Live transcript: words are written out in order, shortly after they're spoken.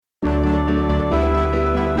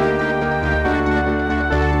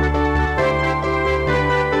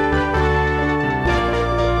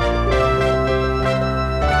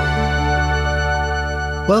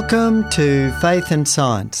Welcome to Faith and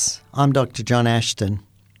Science. I'm Dr. John Ashton.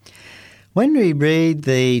 When we read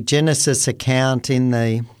the Genesis account in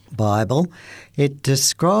the Bible, it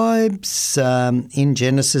describes in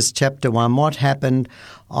Genesis chapter 1 what happened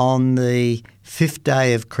on the fifth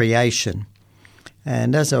day of creation.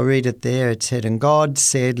 And as I read it there, it said, "And God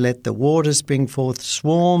said, let the waters bring forth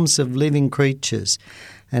swarms of living creatures,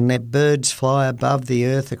 and let birds fly above the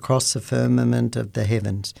earth across the firmament of the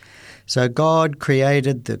heavens." So God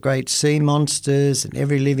created the great sea monsters and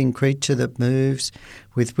every living creature that moves,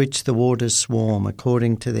 with which the waters swarm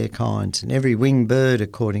according to their kinds, and every winged bird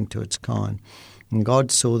according to its kind. And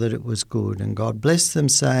God saw that it was good. And God blessed them,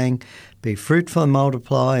 saying, "Be fruitful and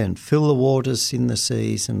multiply, and fill the waters in the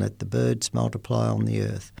seas, and let the birds multiply on the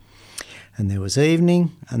earth." And there was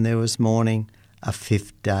evening, and there was morning, a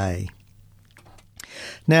fifth day.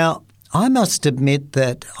 Now, I must admit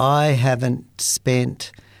that I haven't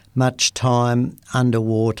spent much time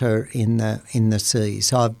underwater in the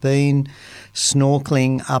seas. I've been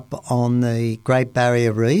snorkelling up on the Great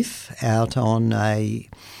Barrier Reef out on a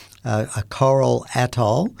coral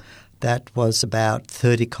atoll that was about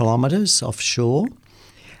 30 kilometres offshore.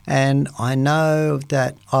 And I know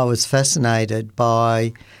that I was fascinated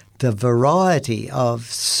by the variety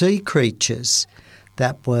of sea creatures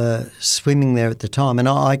that were swimming there at the time. And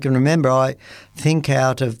I can remember, I think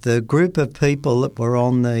out of the group of people that were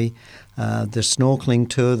on the snorkelling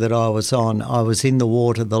tour that I was on, I was in the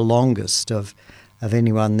water the longest of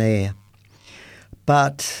anyone there.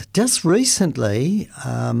 But just recently,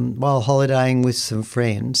 while holidaying with some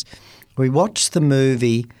friends, we watched the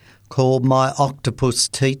movie called My Octopus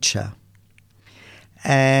Teacher.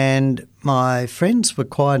 And my friends were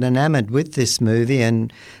quite enamoured with this movie,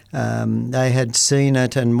 and they had seen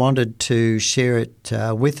it and wanted to share it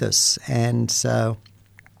with us. And so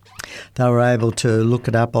they were able to look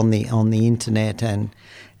it up on the internet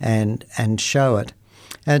and show it.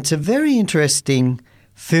 And it's a very interesting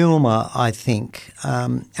film, I think,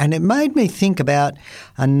 and it made me think about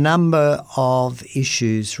a number of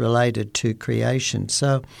issues related to creation.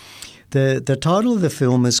 So the title of the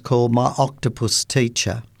film is called My Octopus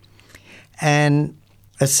Teacher, and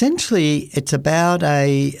essentially it's about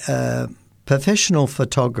a professional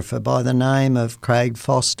photographer by the name of Craig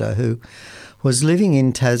Foster, who was living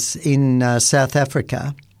in South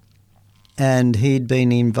Africa, and he'd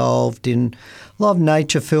been involved in a lot of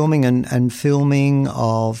nature filming and filming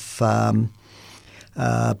of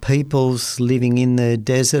peoples living in the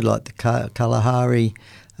desert, like the Kalahari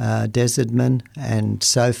desertmen and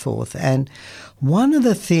so forth. And one of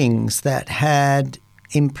the things that had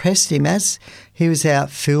impressed him as he was out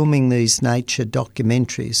filming these nature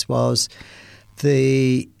documentaries was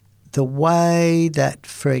the way that,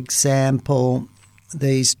 for example,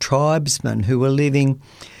 these tribesmen who were living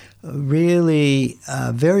really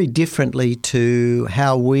very differently to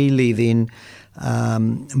how we live in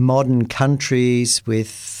modern countries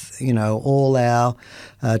with, all our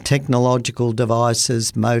technological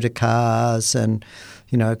devices, motor cars and,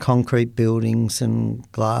 concrete buildings and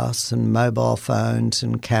glass and mobile phones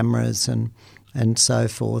and cameras and so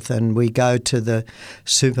forth. And we go to the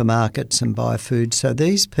supermarkets and buy food. So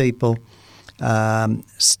these people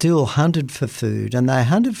still hunted for food, and they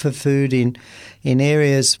hunted for food in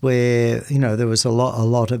areas where there was a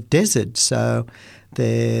lot of desert, so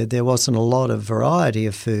there wasn't a lot of variety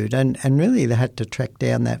of food, and really they had to track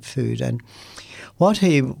down that food. And what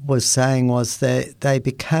he was saying was that they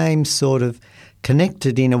became sort of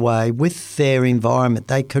connected in a way with their environment.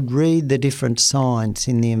 They could read the different signs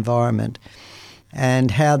in the environment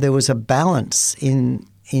and how there was a balance in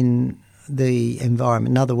the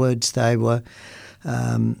environment. In other words, they were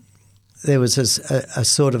there was a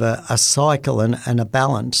sort of a cycle and a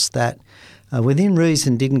balance that within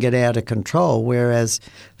reason didn't get out of control. Whereas,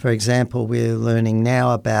 for example, we're learning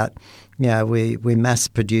now about, we mass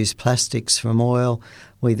produce plastics from oil.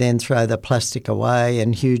 We then throw the plastic away,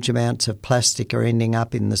 and huge amounts of plastic are ending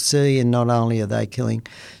up in the sea. And not only are they killing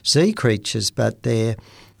sea creatures, but they're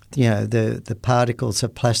the particles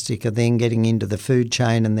of plastic are then getting into the food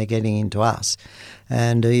chain, and they're getting into us,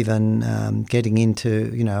 and even getting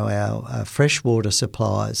into our freshwater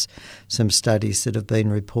supplies. Some studies that have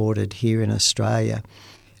been reported here in Australia,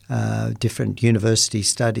 different university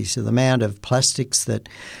studies of the amount of plastics that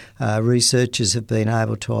researchers have been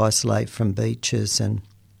able to isolate from beaches and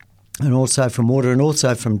also from water, and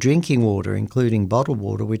also from drinking water, including bottled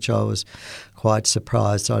water, which I was quite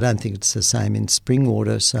surprised. I don't think it's the same in spring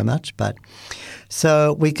water so much, but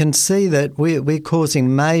so we can see that we're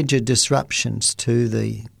causing major disruptions to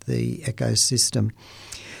the ecosystem.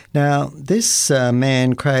 Now, this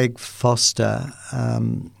man, Craig Foster,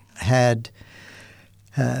 had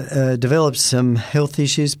developed some health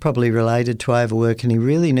issues, probably related to overwork, and he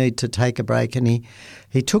really needed to take a break. And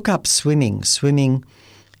he took up swimming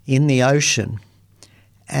in the ocean.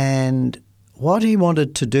 And what he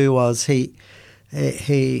wanted to do was he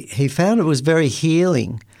found it was very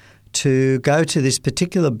healing to go to this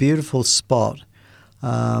particular beautiful spot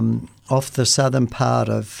off the southern part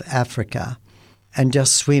of Africa and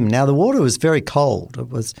just swim. Now, the water was very cold. It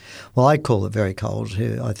was, well, I call it very cold.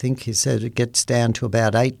 I think he said it gets down to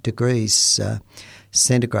about 8 degrees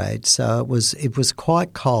centigrade. So it was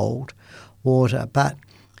quite cold water. But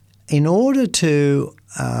in order to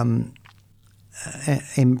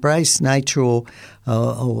embrace nature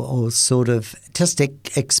or sort of just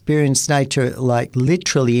experience nature, like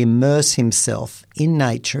literally immerse himself in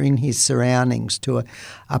nature, in his surroundings, to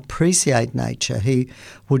appreciate nature, he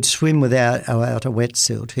would swim without a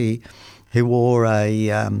wetsuit. He wore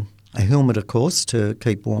a helmet, of course, to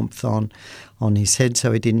keep warmth on his head,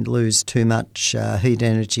 so he didn't lose too much heat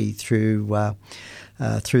energy through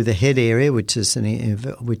the head area, which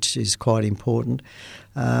is quite important.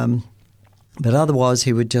 But otherwise,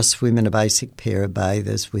 he would just swim in a basic pair of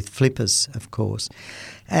bathers with flippers, of course.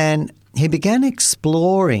 And he began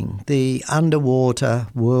exploring the underwater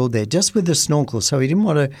world there just with a snorkel. So he didn't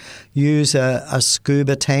want to use a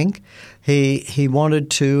scuba tank. He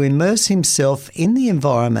wanted to immerse himself in the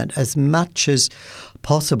environment as much as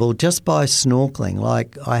possible just by snorkeling,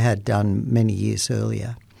 like I had done many years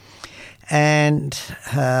earlier. And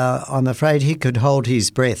I'm afraid he could hold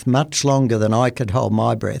his breath much longer than I could hold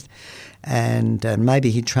my breath. And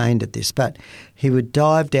maybe he trained at this, but he would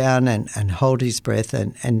dive down and hold his breath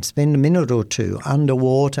and spend a minute or two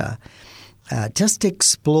underwater just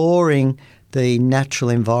exploring the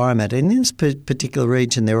natural environment. And in this particular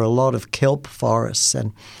region, there are a lot of kelp forests,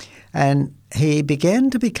 and he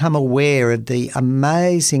began to become aware of the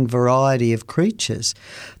amazing variety of creatures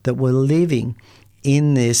that were living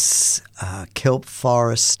in this kelp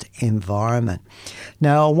forest environment.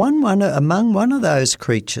 Now, among one of those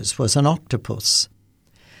creatures was an octopus.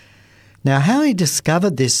 Now, how he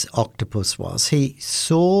discovered this octopus was he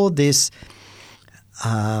saw this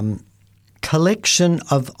collection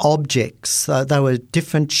of objects. So they were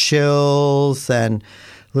different shells and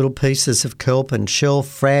little pieces of kelp and shell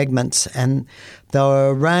fragments, and they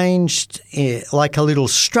were arranged like a little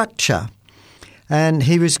structure. And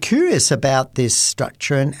he was curious about this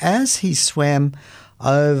structure, and as he swam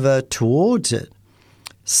over towards it,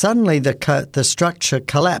 suddenly the structure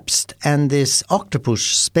collapsed and this octopus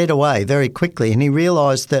sped away very quickly, and he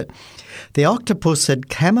realised that the octopus had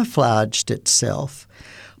camouflaged itself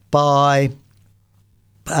by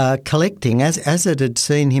collecting, as it had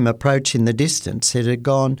seen him approach in the distance. It had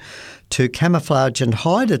gone to camouflage and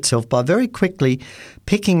hide itself by very quickly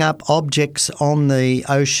picking up objects on the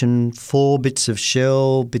ocean, 4 bits of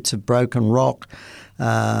shell, bits of broken rock,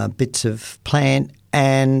 bits of plant,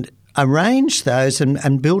 and arranged those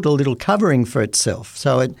and built a little covering for itself.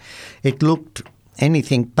 So it looked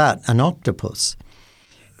anything but an octopus.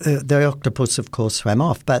 The octopus, of course, swam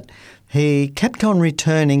off, but he kept on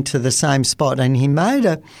returning to the same spot, and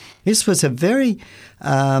this was a very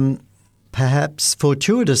perhaps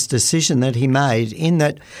fortuitous decision that he made, in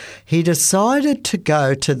that he decided to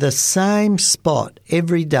go to the same spot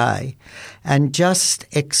every day and just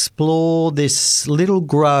explore this little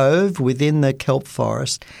grove within the kelp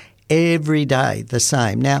forest every day, the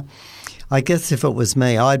same. Now, I guess if it was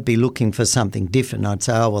me, I'd be looking for something different. I'd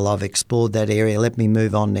say, oh, well, I've explored that area, let me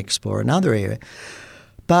move on and explore another area.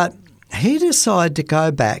 But he decided to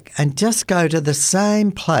go back and just go to the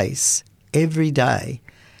same place every day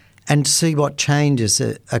and see what changes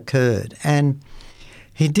occurred. And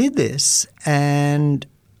he did this, and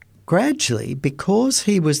gradually, because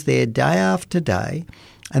he was there day after day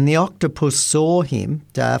and the octopus saw him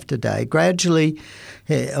day after day, gradually,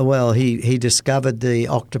 he discovered the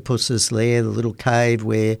octopus's lair, the little cave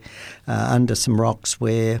where under some rocks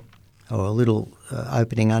or a little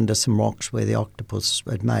opening under some rocks where the octopus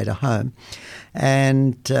had made a home.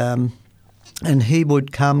 And he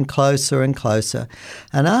would come closer and closer.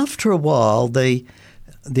 And after a while, the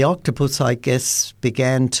octopus, I guess,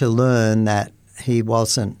 began to learn that he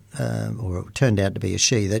wasn't, or it turned out to be a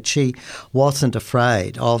she, that she wasn't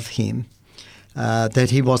afraid of him, that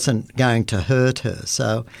he wasn't going to hurt her.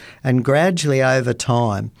 So, and gradually over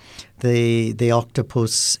time, the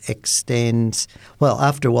octopus extends. Well,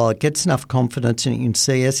 after a while, it gets enough confidence, and you can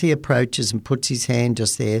see as he approaches and puts his hand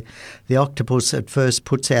just there, the octopus at first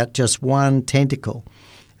puts out just one tentacle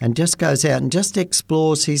and just goes out and just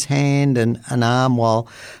explores his hand and an arm, while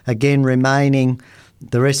again remaining,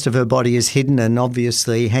 the rest of her body is hidden and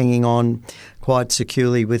obviously hanging on quite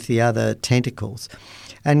securely with the other tentacles.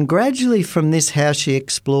 And gradually from this, how she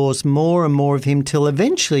explores more and more of him till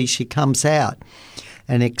eventually she comes out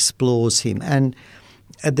and explores him. And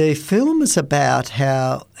the film is about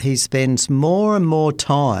how he spends more and more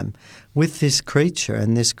time with this creature,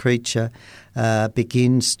 and this creature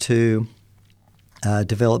begins to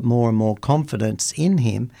develop more and more confidence in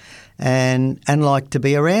him and like to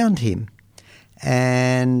be around him.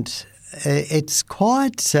 And it's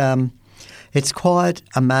quite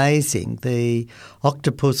amazing. The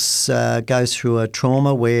octopus goes through a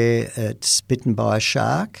trauma where it's bitten by a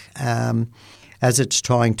shark as it's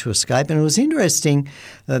trying to escape. And it was interesting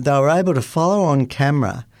that they were able to follow on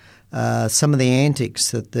camera some of the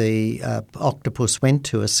antics that the octopus went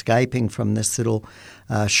to escaping from this little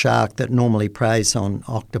shark that normally preys on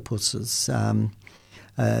octopuses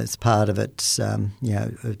as part of its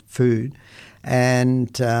food. And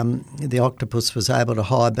the octopus was able to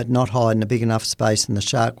hide, but not hide in a big enough space, and the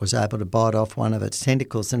shark was able to bite off one of its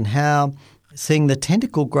tentacles. And how seeing the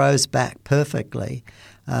tentacle grows back perfectly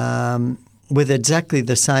with exactly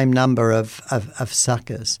the same number of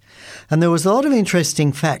suckers. And there was a lot of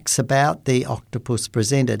interesting facts about the octopus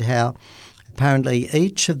presented, how apparently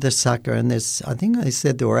each of the sucker, and I think they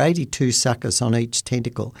said there were 82 suckers on each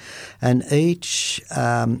tentacle, and each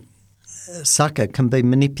sucker can be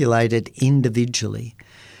manipulated individually.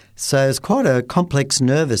 So it's quite a complex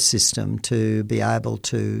nervous system to be able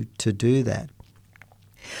to do that.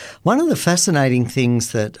 One of the fascinating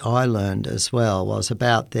things that I learned as well was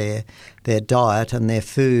about their diet and their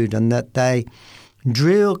food, and that they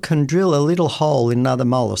can drill a little hole in another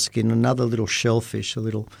mollusk, in another little shellfish, a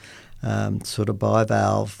little sort of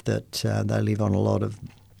bivalve that they live on, a lot of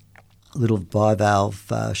little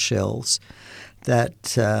bivalve shells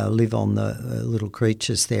that live on the little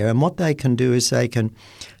creatures there. And what they can do is they can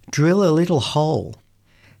drill a little hole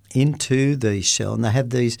into the shell, and they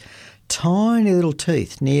have these tiny little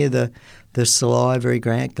teeth near the salivary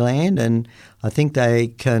gland, and I think they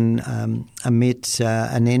can emit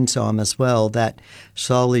an enzyme as well that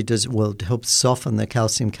slowly will help soften the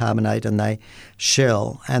calcium carbonate in the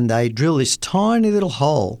shell. And they drill this tiny little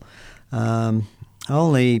hole,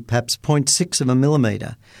 only perhaps 0.6 of a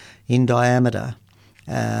millimetre in diameter.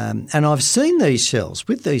 And I've seen these shells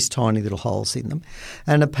with these tiny little holes in them,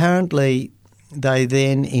 and apparently they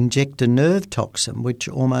then inject a nerve toxin which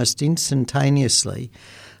almost instantaneously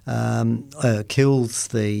kills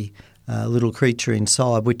the little creature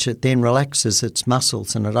inside, which it then relaxes its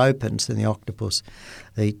muscles and it opens, and the octopus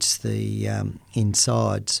eats the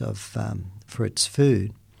insides for its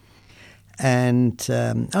food. And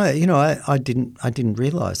I didn't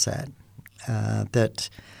realise that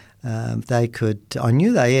they could. I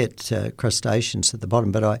knew they ate crustaceans at the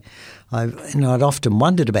bottom, but I'd often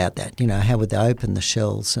wondered about that. How would they open the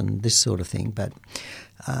shells and this sort of thing. But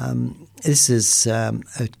this is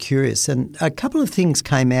curious. And a couple of things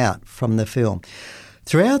came out from the film.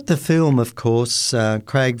 Throughout the film, of course,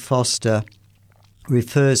 Craig Foster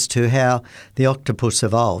refers to how the octopus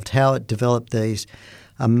evolved, how it developed these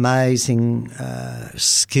amazing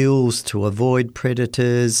skills to avoid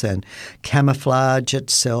predators and camouflage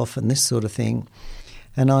itself and this sort of thing.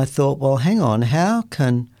 And I thought, well, hang on, how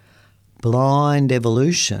can blind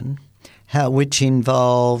evolution, which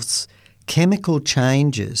involves chemical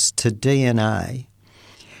changes to DNA,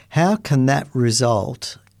 how can that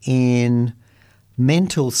result in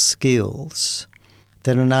mental skills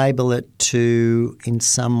that enable it to, in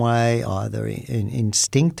some way, either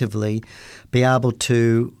instinctively, be able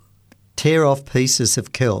to tear off pieces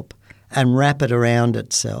of kelp and wrap it around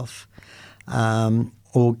itself,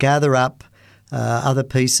 or gather up other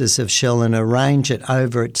pieces of shell and arrange it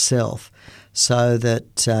over itself so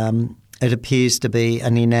that it appears to be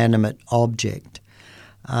an inanimate object.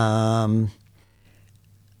 How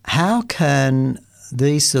can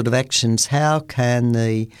these sort of actions, how can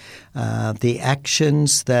the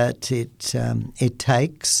actions that it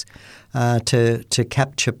takes to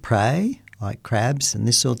capture prey, like crabs and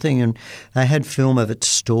this sort of thing, and they had film of it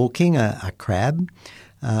stalking a crab.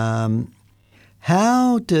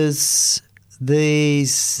 How does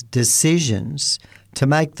these decisions to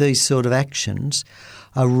make these sort of actions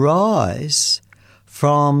arise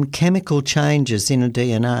from chemical changes in a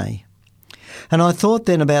DNA? And I thought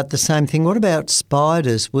then about the same thing. What about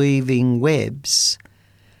spiders weaving webs?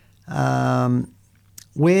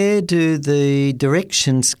 Where do the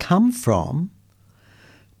directions come from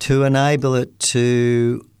to enable it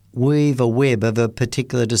to weave a web of a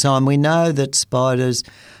particular design? We know that spiders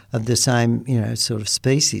of the same, sort of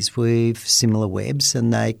species weave similar webs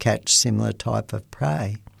and they catch similar type of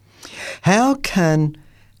prey. How can,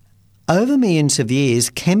 over millions of years,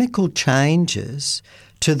 chemical changes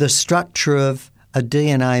to the structure of a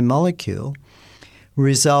DNA molecule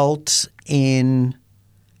results in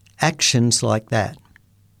actions like that,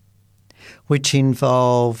 which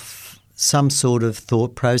involve some sort of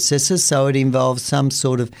thought processes. So it involves some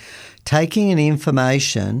sort of taking an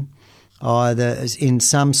information either in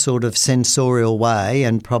some sort of sensorial way,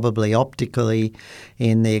 and probably optically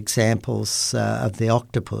in the examples of the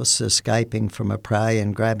octopus escaping from a prey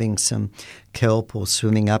and grabbing some kelp or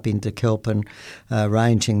swimming up into kelp and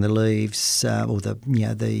arranging the leaves or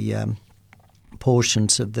the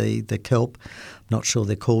portions of the kelp, not sure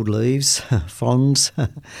they're called leaves, fronds,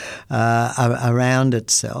 around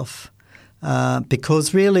itself.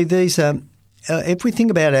 Because really these are, if we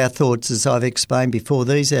think about our thoughts, as I've explained before,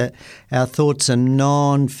 our thoughts are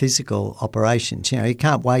non-physical operations. You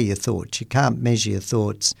can't weigh your thoughts. You can't measure your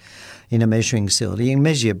thoughts in a measuring cylinder. You can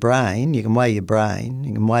measure your brain. You can weigh your brain.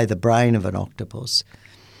 You can weigh the brain of an octopus.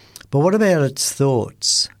 But what about its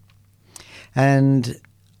thoughts? And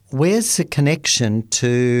where's the connection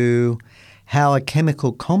to how a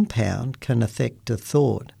chemical compound can affect a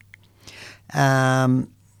thought?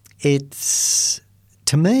 It's,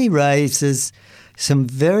 to me, raises some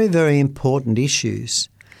very, very important issues.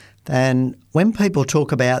 And when people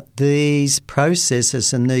talk about these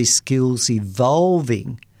processes and these skills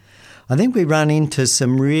evolving, I think we run into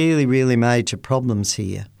some really, really major problems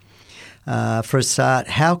here. For a start,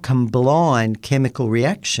 how can blind chemical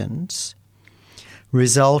reactions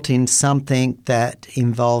result in something that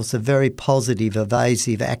involves a very positive,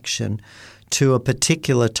 evasive action to a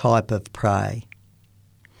particular type of prey?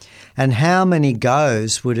 And how many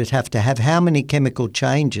goes would it have to have? How many chemical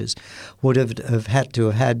changes would have had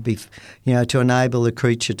to to enable the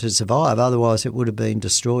creature to survive? Otherwise, it would have been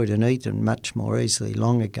destroyed and eaten much more easily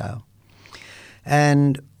long ago.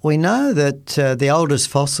 And we know that the oldest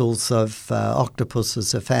fossils of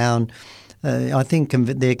octopuses are found. I think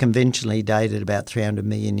they're conventionally dated about 300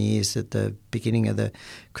 million years at the beginning of the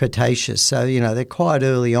Cretaceous. So they're quite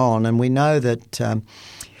early on, and we know that.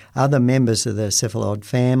 Other members of the cephalod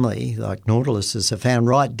family, like nautiluses, are found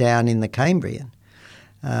right down in the Cambrian,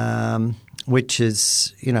 which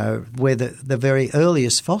is, where the very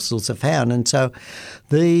earliest fossils are found. And so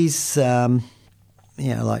these, like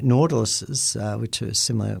nautiluses, which are a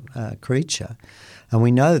similar creature, and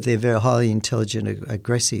we know they're very highly intelligent,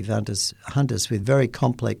 aggressive hunters with very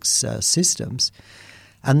complex systems,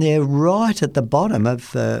 and they're right at the bottom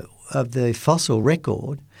of the fossil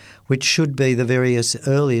record, which should be the very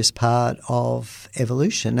earliest part of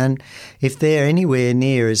evolution. And if they're anywhere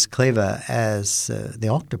near as clever as the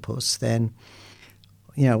octopus, then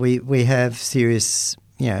we have serious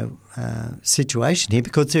situation here,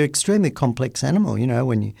 because they're extremely complex animal.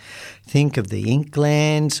 When you think of the ink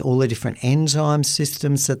glands, all the different enzyme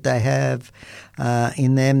systems that they have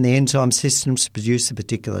in them, the enzyme systems produce the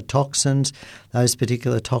particular toxins, those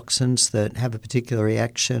particular toxins that have a particular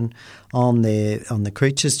reaction on the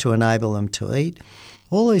creatures to enable them to eat.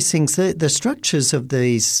 All these things, the structures of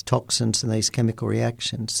these toxins and these chemical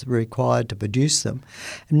reactions required to produce them,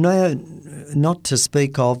 not to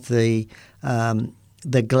speak of the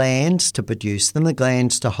glands to produce them, the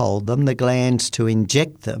glands to hold them, the glands to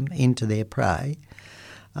inject them into their prey,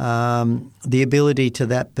 the ability to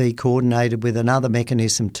that be coordinated with another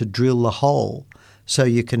mechanism to drill the hole so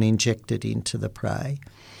you can inject it into the prey.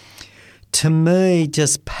 To me,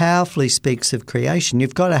 just powerfully speaks of creation.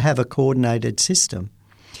 You've got to have a coordinated system.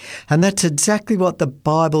 And that's exactly what the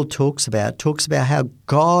Bible talks about. It talks about how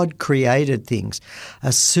God created things.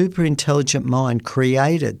 A super intelligent mind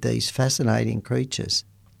created these fascinating creatures.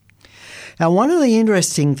 Now, one of the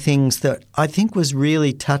interesting things that I think was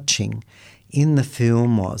really touching in the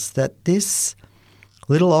film was that this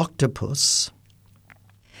little octopus,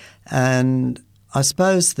 and I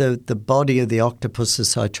suppose the body of the octopus,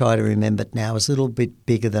 as I try to remember it now, is a little bit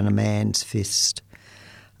bigger than a man's fist.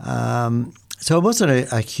 So it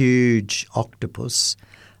wasn't a huge octopus,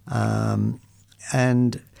 but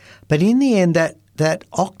in the end, that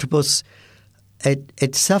octopus,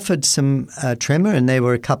 it suffered some tremor, and there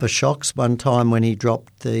were a couple of shocks. One time when he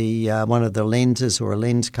dropped one of the lenses or a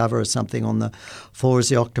lens cover or something on the floor as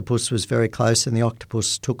the octopus was very close, and the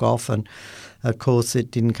octopus took off, and of course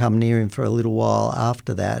it didn't come near him for a little while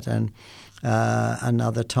after that, and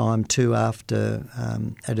another time too after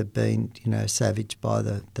it had been, savaged by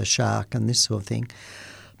the shark and this sort of thing.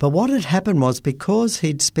 But what had happened was, because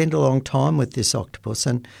he'd spent a long time with this octopus,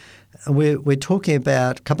 and we're talking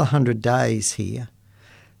about a couple of 100 days here,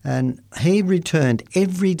 and he returned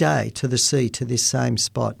every day to the sea, to this same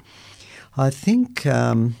spot. I think,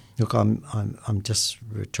 look, I'm just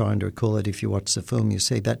trying to recall it. If you watch the film, you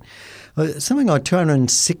see that something like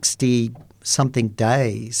 260 something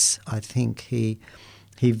days, I think, he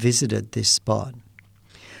visited this spot.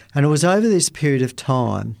 And it was over this period of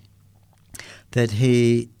time that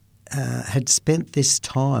he had spent this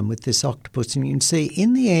time with this octopus. And you can see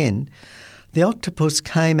in the end, the octopus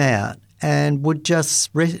came out and would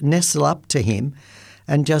just nestle up to him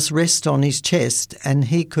and just rest on his chest, and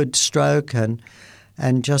he could stroke and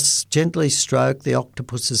just gently stroke the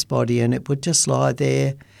octopus's body, and it would just lie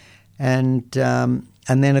there. And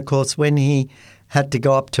then, of course, when he had to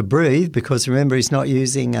go up to breathe, because remember he's not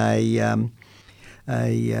using a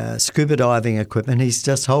scuba diving equipment, he's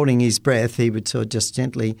just holding his breath, he would sort of just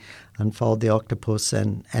gently unfold the octopus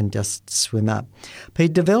and just swim up. But he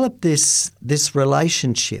developed this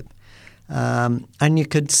relationship, and you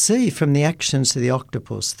could see from the actions of the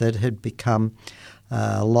octopus that it had become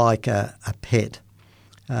like a pet.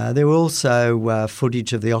 There were also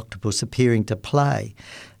footage of the octopus appearing to play,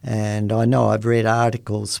 and I know I've read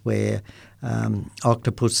articles where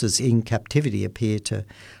octopuses in captivity appear to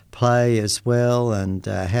play as well, and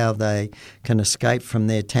how they can escape from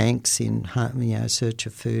their tanks in search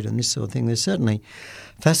of food and this sort of thing. They're certainly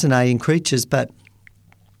fascinating creatures, but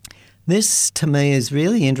this to me is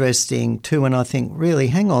really interesting too, and I think really,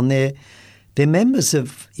 hang on, they're members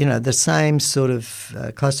of the same sort of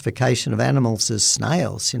classification of animals as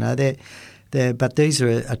snails. But these are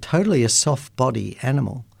a totally a soft body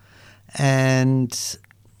animal, and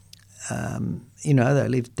they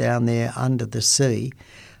live down there under the sea,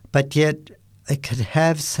 but yet they could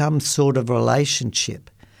have some sort of relationship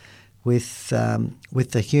with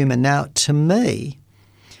the human. Now, to me,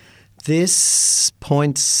 this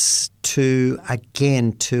points to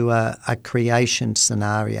a creation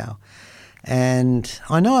scenario. And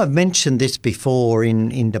I know I've mentioned this before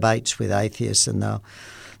in debates with atheists, and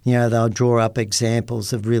they'll draw up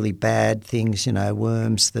examples of really bad things,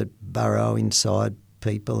 worms that burrow inside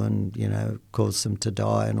people and, cause them to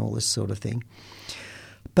die and all this sort of thing.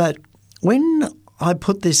 But when I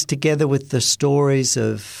put this together with the stories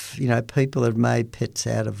of, people have made pets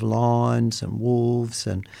out of lions and wolves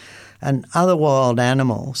and other wild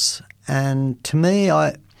animals, and to me,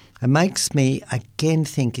 it makes me again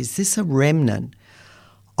think, is this a remnant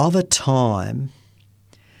of a time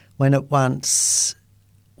when at once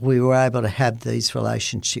we were able to have these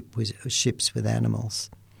relationships with animals?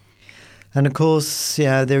 And of course,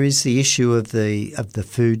 there is the issue of the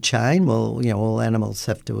food chain. Well, all animals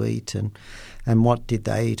have to eat, and what did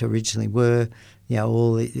they eat originally?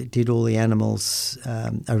 Did all the animals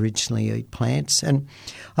originally eat plants? And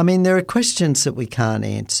I mean, there are questions that we can't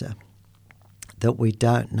answer, that we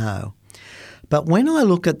don't know. But when I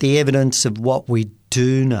look at the evidence of what we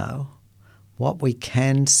do know, what we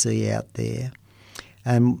can see out there,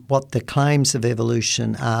 and what the claims of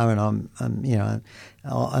evolution are, and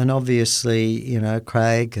and obviously,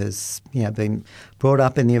 Craig has, been brought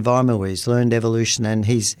up in the environment where he's learned evolution, and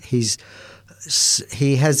he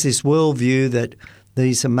has this worldview that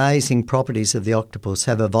these amazing properties of the octopus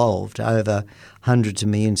have evolved over hundreds of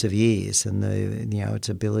millions of years, and its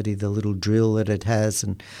ability, the little drill that it has,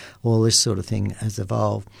 and all this sort of thing has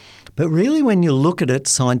evolved. But really, when you look at it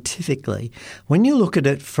scientifically, when you look at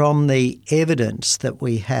it from the evidence that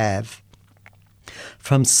we have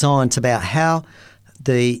from science about how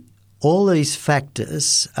all these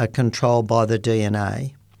factors are controlled by the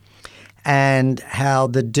DNA, and how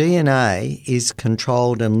the DNA is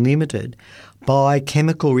controlled and limited by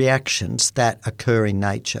chemical reactions that occur in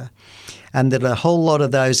nature, and that a whole lot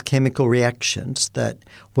of those chemical reactions that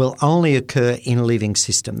will only occur in a living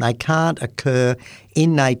system. They can't occur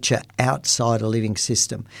in nature outside a living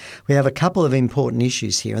system. We have a couple of important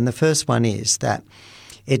issues here, and the first one is that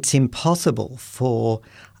it's impossible for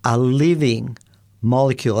a living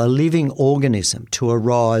molecule, a living organism, to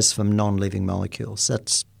arise from non-living molecules.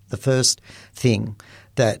 That's the first thing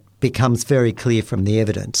that becomes very clear from the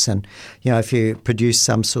evidence. And, if you produce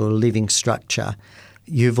some sort of living structure,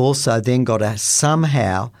 you've also then got to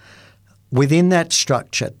somehow, within that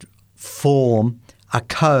structure, form a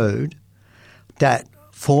code that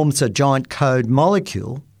forms a giant code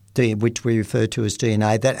molecule, which we refer to as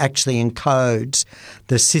DNA, that actually encodes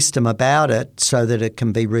the system about it so that it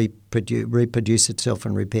can be reproduce itself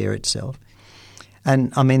and repair itself.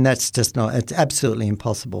 And, I mean, that's just it's absolutely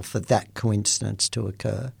impossible for that coincidence to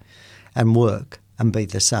occur and work and be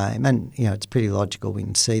the same. And, it's pretty logical, we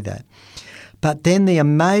can see that. But then the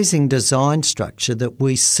amazing design structure that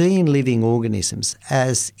we see in living organisms,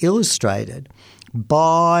 as illustrated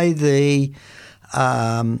by the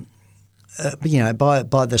by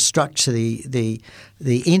the structure, the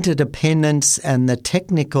interdependence and the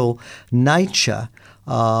technical nature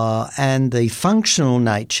and the functional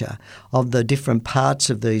nature of the different parts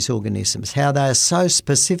of these organisms, how they are so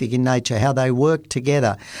specific in nature, how they work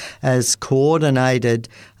together as coordinated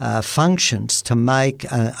functions to make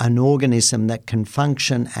an organism that can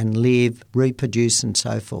function and live, reproduce and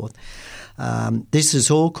so forth. This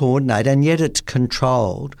is all coordinated, and yet it's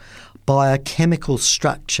controlled by a chemical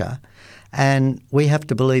structure. And we have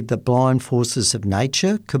to believe that blind forces of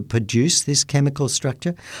nature could produce this chemical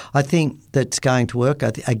structure. I think that's going to work.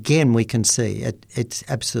 Again, we can see it's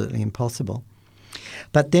absolutely impossible.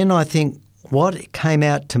 But then I think what came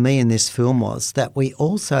out to me in this film was that we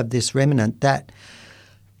also have this remnant that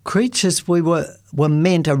creatures we were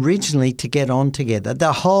meant originally to get on together.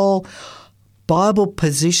 The whole Bible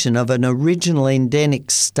position of an original Edenic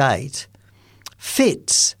state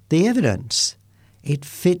fits the evidence. It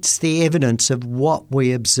fits the evidence of what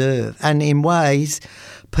we observe. And in ways,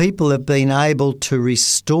 people have been able to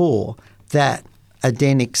restore that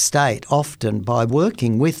Edenic state often by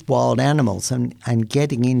working with wild animals and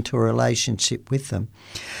getting into a relationship with them.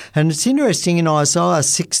 And it's interesting, in Isaiah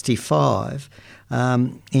 65,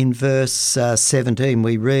 in verse 17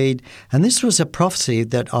 we read, and this was a prophecy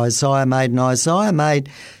that Isaiah made, and Isaiah made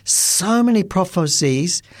so many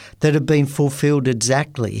prophecies that have been fulfilled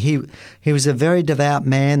exactly. He was a very devout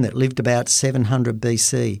man that lived about 700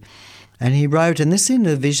 BC. And he wrote, and this in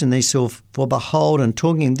the vision he saw, for behold, and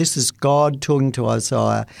talking, this is God talking to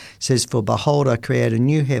Isaiah, says, for behold, I create a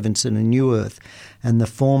new heavens and a new earth, and the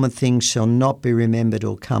former things shall not be remembered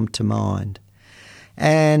or come to mind.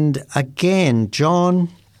 And again, John,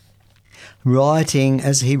 writing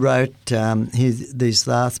as he wrote this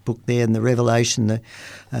last book there in the Revelation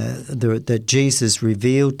that Jesus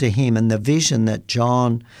revealed to him, and the vision that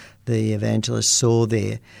John the evangelist saw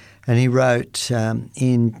there. And he wrote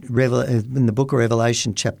in the book of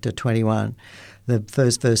Revelation chapter 21, the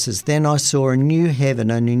first verses, then I saw a new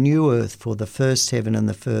heaven and a new earth, for the first heaven and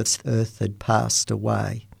the first earth had passed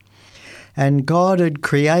away. And God had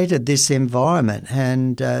created this environment,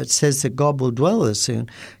 and it says that God will dwell with us. And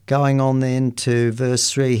going on then to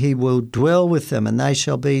verse 3, he will dwell with them, and they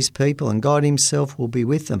shall be his people, and God himself will be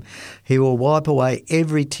with them. He will wipe away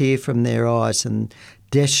every tear from their eyes, and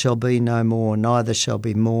death shall be no more, neither shall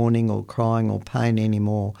be mourning or crying or pain any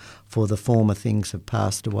more, for the former things have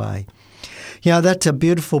passed away. You know, that's a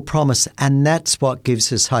beautiful promise, and that's what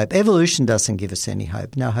gives us hope. Evolution doesn't give us any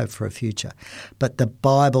hope, no hope for a future. But the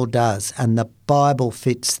Bible does, and the Bible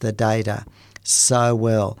fits the data so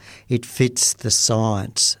well. It fits the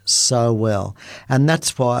science so well. And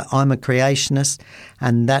that's why I'm a creationist,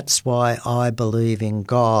 and that's why I believe in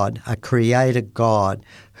God, a creator God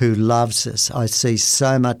who loves us. I see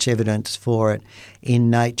so much evidence for it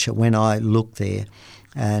in nature when I look there.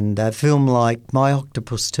 And a film like My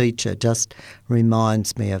Octopus Teacher just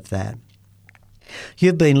reminds me of that.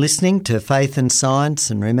 You've been listening to Faith and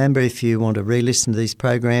Science, and remember, if you want to re-listen to these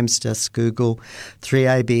programs, just Google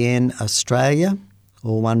 3ABN Australia,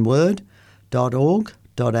 all one word,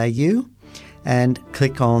 .org.au, and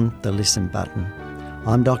click on the listen button.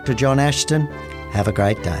 I'm Dr. John Ashton. Have a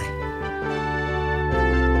great day.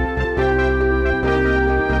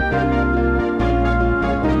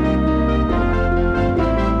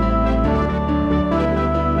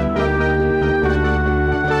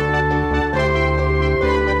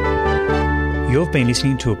 You've been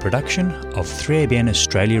listening to a production of 3ABN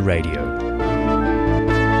Australia Radio.